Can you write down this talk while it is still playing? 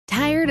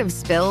of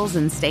spills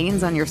and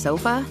stains on your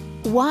sofa?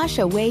 Wash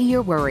away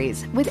your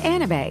worries with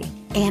Anabay.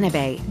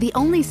 Anabay, the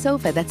only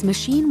sofa that's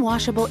machine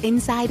washable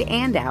inside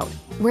and out,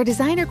 where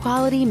designer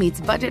quality meets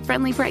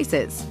budget-friendly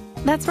prices.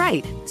 That's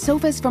right,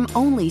 sofas from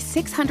only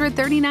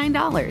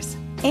 $639.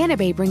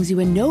 Anabay brings you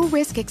a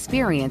no-risk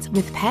experience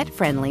with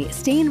pet-friendly,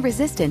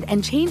 stain-resistant,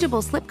 and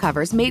changeable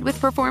slipcovers made with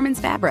performance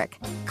fabric,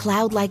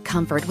 cloud-like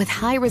comfort with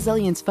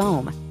high-resilience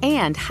foam,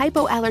 and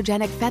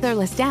hypoallergenic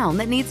featherless down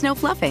that needs no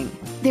fluffing.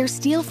 Their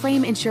steel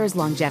frame ensures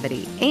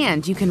longevity,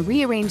 and you can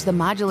rearrange the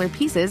modular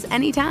pieces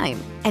anytime.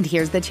 And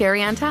here's the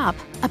cherry on top,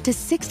 up to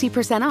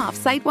 60% off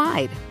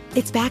site-wide.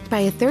 It's backed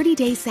by a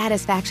 30-day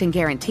satisfaction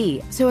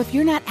guarantee, so if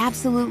you're not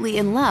absolutely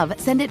in love,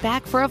 send it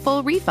back for a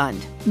full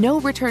refund. No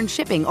return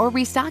shipping or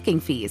restocking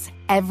fees.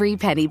 Every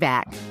penny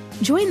back.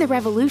 Join the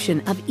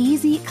revolution of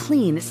easy,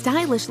 clean,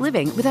 stylish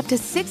living with up to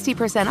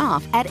 60%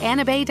 off at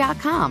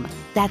anabay.com.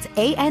 That's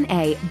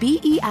ANABEI.com.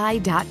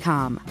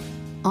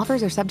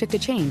 Offers are subject to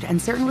change and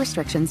certain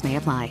restrictions may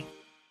apply.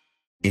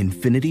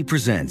 Infiniti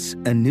presents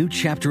a new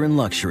chapter in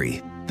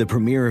luxury, the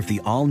premiere of the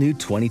all-new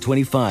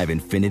 2025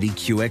 Infiniti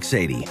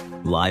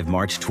QX80, live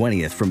March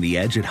 20th from the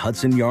Edge at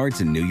Hudson Yards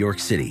in New York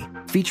City,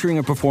 featuring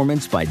a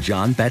performance by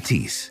John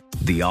Batiste.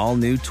 The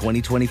all-new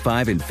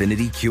 2025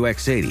 Infiniti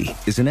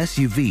QX80 is an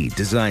SUV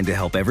designed to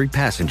help every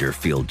passenger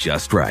feel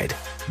just right.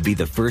 Be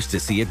the first to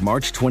see it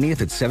March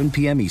 20th at 7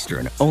 p.m.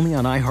 Eastern, only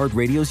on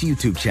iHeartRadio's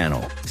YouTube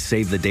channel.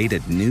 Save the date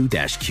at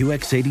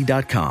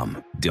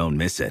new-QX80.com. Don't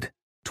miss it.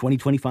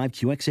 2025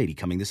 QX80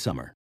 coming this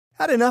summer.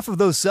 Had enough of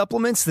those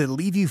supplements that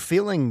leave you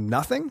feeling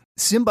nothing?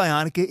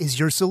 Symbiotica is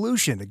your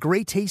solution to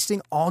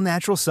great-tasting,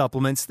 all-natural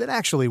supplements that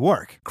actually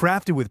work.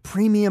 Crafted with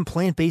premium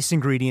plant-based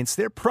ingredients,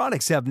 their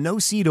products have no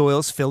seed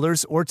oils,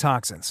 fillers, or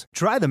toxins.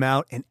 Try them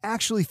out and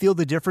actually feel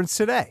the difference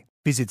today.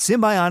 Visit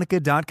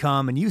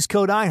Symbiotica.com and use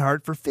code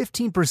IHEART for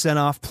 15%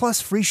 off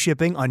plus free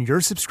shipping on your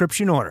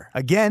subscription order.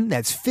 Again,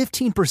 that's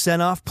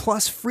 15% off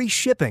plus free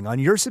shipping on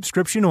your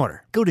subscription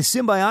order. Go to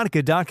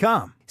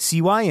Symbiotica.com,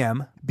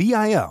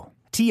 Symbiotika.com.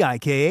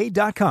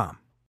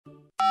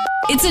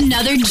 It's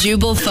another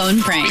Jubal phone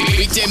prank.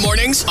 Weekday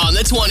mornings on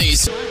the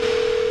 20s.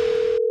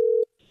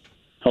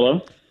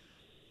 Hello?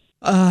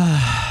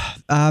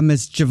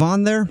 Is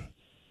Javon there?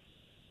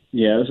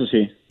 Yeah, this is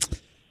he.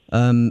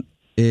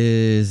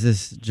 Is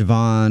this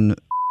Javon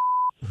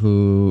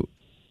who...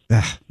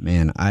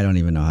 man, I don't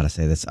even know how to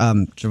say this.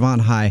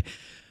 Javon, hi.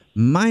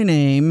 My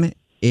name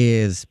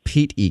is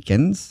Pete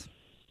Eakins,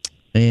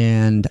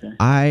 and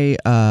okay.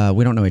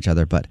 We don't know each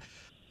other, but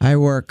I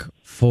work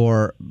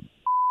for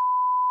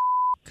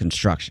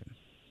construction.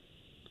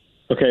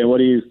 Okay, what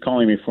are you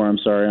calling me for? I'm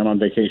sorry, I'm on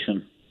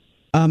vacation.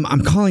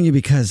 I'm calling you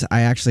because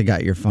I actually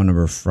got your phone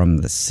number from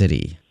the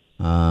city.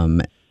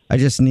 I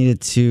just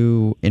needed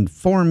to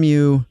inform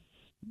you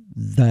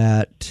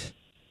that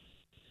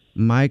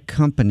my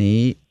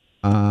company...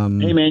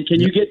 hey, man, can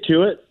you get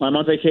to it? I'm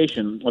on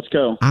vacation. Let's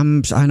go.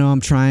 I know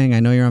I'm trying. I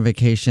know you're on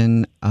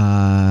vacation.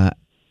 And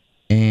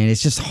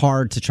it's just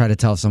hard to try to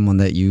tell someone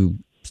that you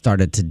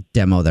started to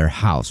demo their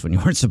house when you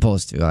weren't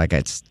supposed to. Like,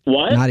 it's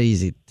what? Not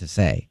easy to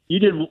say. You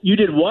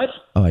did what?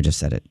 Oh, I just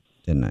said it,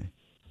 didn't I?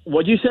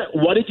 What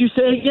did you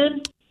say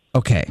again?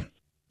 Okay.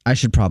 I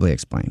should probably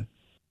explain.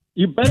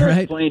 You better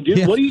explain, dude.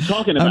 Yeah. What are you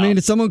talking about? I mean,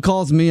 if someone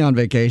calls me on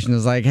vacation,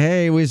 is like,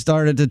 "Hey, we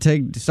started to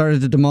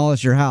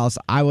demolish your house,"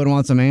 I would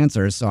want some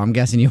answers. So I'm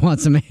guessing you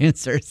want some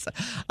answers.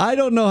 I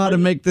don't know how to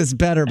make this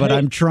better, but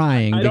I'm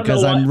trying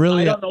because I'm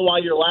really. I don't know why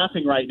you're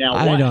laughing right now.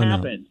 What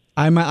happened?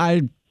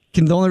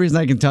 The only reason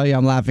I can tell you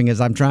I'm laughing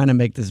is I'm trying to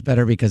make this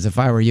better because if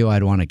I were you,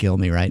 I'd want to kill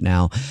me right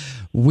now.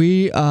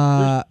 We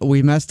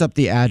messed up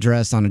the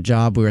address on a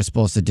job we were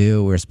supposed to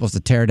do. We were supposed to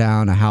tear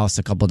down a house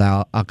a couple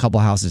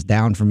houses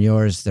down from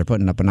yours. They're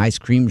putting up an ice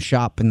cream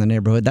shop in the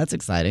neighborhood. That's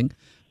exciting.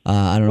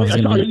 I don't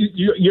know.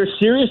 You're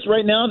serious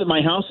right now that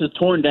my house is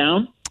torn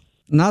down?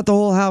 Not the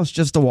whole house,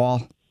 just a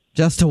wall.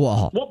 Just a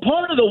wall. What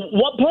part of the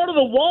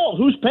wall?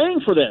 Who's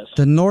paying for this?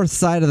 The north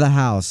side of the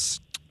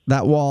house.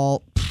 That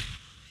wall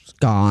is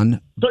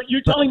gone. So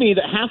you're telling me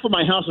that half of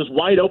my house is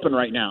wide open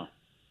right now?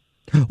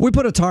 We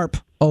put a tarp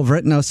over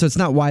it. No, so it's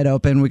not wide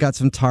open. We got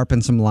some tarp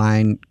and some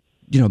line,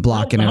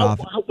 blocking it off.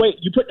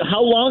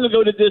 How long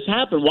ago did this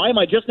happen? Why am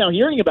I just now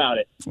hearing about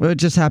it? Well, it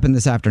just happened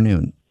this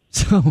afternoon.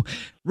 So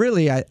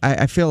really,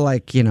 I feel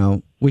like,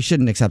 we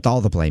shouldn't accept all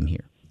the blame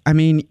here. I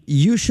mean,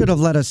 you should have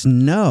let us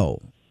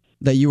know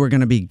that you were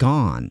going to be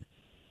gone.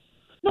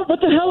 No,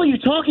 what the hell are you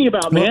talking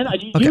about, man?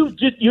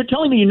 You're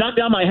telling me you knocked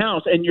down my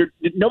house and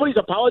nobody's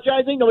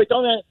apologizing? Nobody's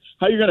telling me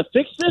how you're going to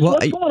fix this?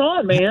 What's going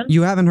on, man?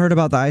 You haven't heard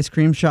about the ice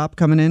cream shop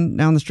coming in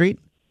down the street?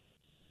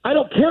 I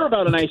don't care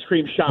about an ice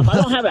cream shop. I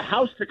don't have a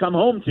house to come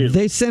home to.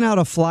 They sent out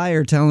a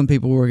flyer telling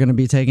people we were going to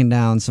be taking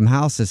down some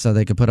houses so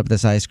they could put up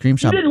this ice cream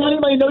shop. You didn't let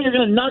anybody know you're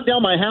going to knock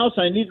down my house.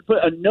 I need to put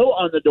a note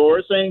on the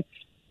door saying,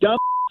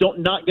 don't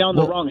knock down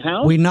the wrong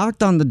house. We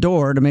knocked on the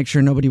door to make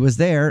sure nobody was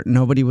there.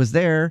 Nobody was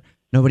there.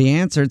 Nobody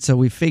answered, so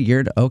we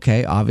figured,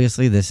 okay,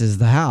 obviously this is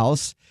the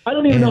house. I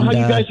don't even know how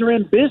you guys are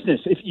in business.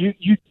 If you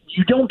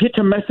don't get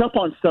to mess up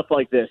on stuff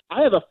like this.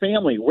 I have a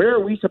family. Where are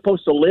we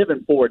supposed to live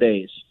in 4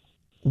 days?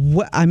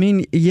 I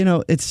mean,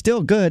 it's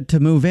still good to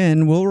move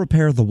in. We'll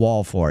repair the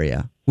wall for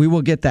you. We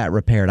will get that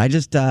repaired. I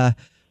just, I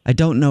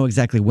don't know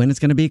exactly when it's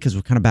going to be because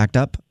we're kind of backed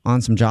up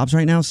on some jobs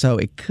right now. So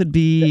it could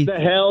be. What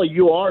the hell?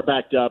 You are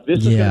backed up. This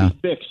is going to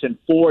be fixed in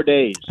 4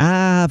 days.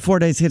 4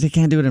 days. They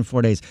can't do it in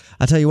 4 days.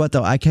 I'll tell you what,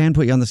 though. I can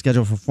put you on the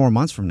schedule for 4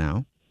 months from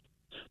now.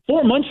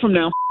 4 months from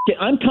now?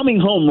 I'm coming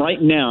home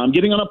right now. I'm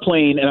getting on a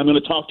plane, and I'm going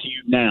to talk to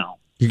you now.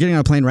 You're getting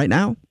on a plane right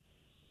now?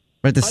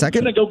 Right this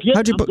second? I'm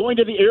going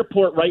to the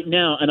airport right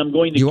now, and I'm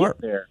going to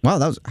get there. Wow,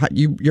 that was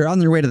you're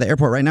on your way to the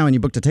airport right now, and you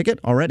booked a ticket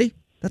already?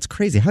 That's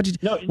crazy.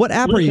 What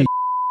app are you?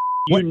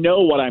 You know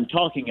what I'm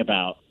talking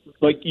about.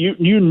 Like,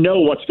 you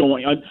know what's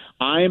going on.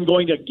 I am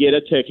going to get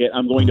a ticket.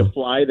 I'm going to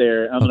fly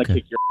there. I'm going to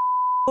kick your.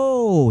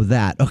 Oh,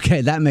 that.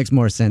 Okay, that makes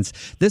more sense.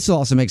 This will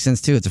also make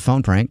sense, too. It's a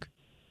phone prank.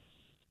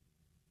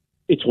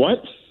 It's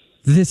what?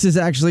 This is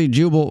actually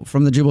Jubal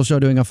from the Jubal Show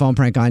doing a phone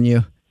prank on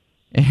you,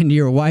 and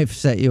your wife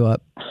set you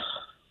up.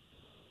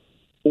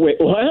 Wait,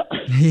 what?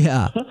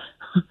 Yeah.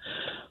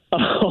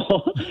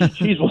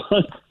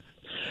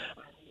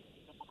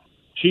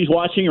 She's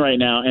watching right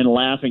now and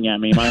laughing at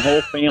me. My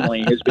whole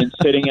family has been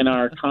sitting in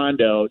our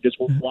condo just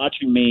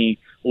watching me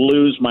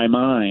lose my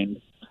mind.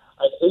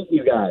 I hate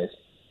you guys.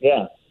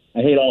 Yeah,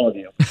 I hate all of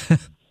you.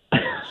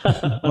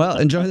 Well,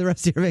 enjoy the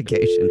rest of your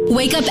vacation.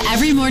 Wake up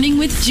every morning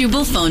with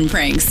Jubal phone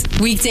pranks.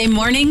 Weekday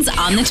mornings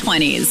on the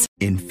 20s.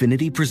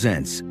 Infiniti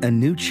presents a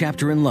new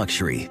chapter in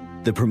luxury,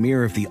 the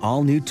premiere of the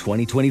all-new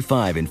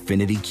 2025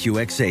 Infiniti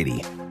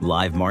QX80,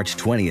 live March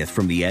 20th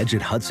from the Edge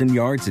at Hudson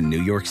Yards in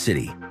New York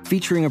City,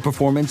 featuring a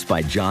performance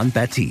by John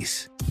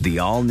Batiste. The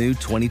all-new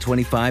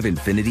 2025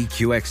 Infiniti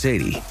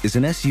QX80 is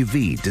an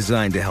SUV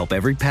designed to help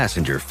every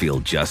passenger feel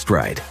just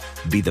right.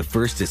 Be the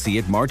first to see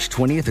it March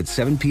 20th at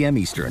 7 p.m.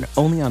 Eastern,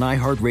 only on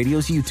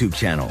iHeartRadio's YouTube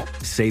channel.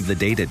 Save the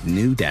date at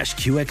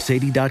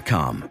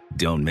new-QX80.com.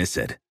 Don't miss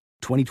it.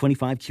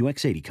 2025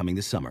 QX80 coming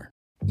this summer.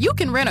 You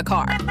can rent a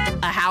car,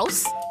 a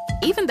house,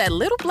 even that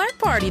little black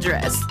party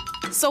dress.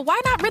 So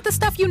why not rent the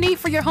stuff you need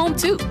for your home,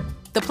 too?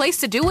 The place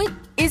to do it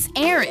is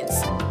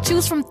Aaron's.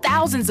 Choose from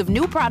thousands of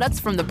new products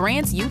from the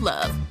brands you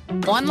love,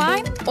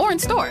 online or in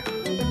store.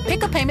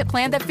 Pick a payment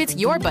plan that fits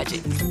your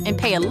budget and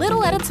pay a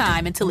little at a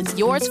time until it's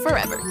yours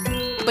forever.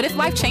 But if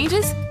life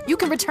changes, you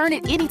can return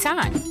it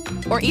anytime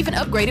or even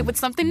upgrade it with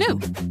something new.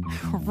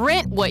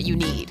 Rent what you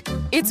need.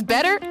 It's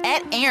better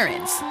at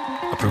Aaron's.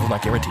 Approval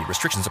not guaranteed.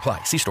 Restrictions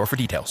apply. See store for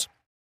details.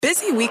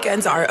 Busy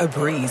weekends are a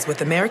breeze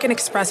with American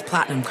Express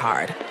Platinum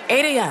Card.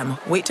 8 a.m.,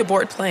 wait to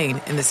board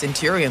plane in the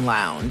Centurion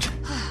Lounge.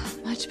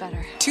 Much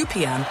better. 2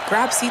 p.m.,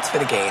 grab seats for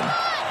the game.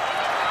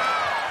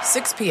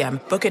 6 p.m.,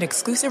 book an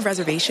exclusive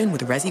reservation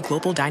with Resi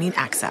Global Dining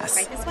Access.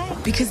 Right this way.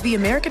 Because the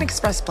American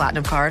Express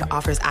Platinum Card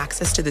offers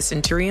access to the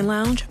Centurion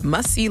Lounge,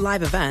 must-see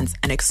live events,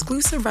 and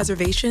exclusive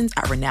reservations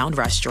at renowned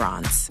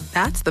restaurants.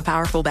 That's the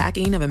powerful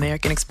backing of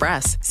American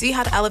Express. See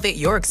how to elevate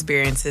your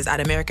experiences at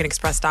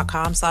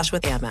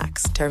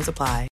americanexpress.com/withAmex. Terms apply.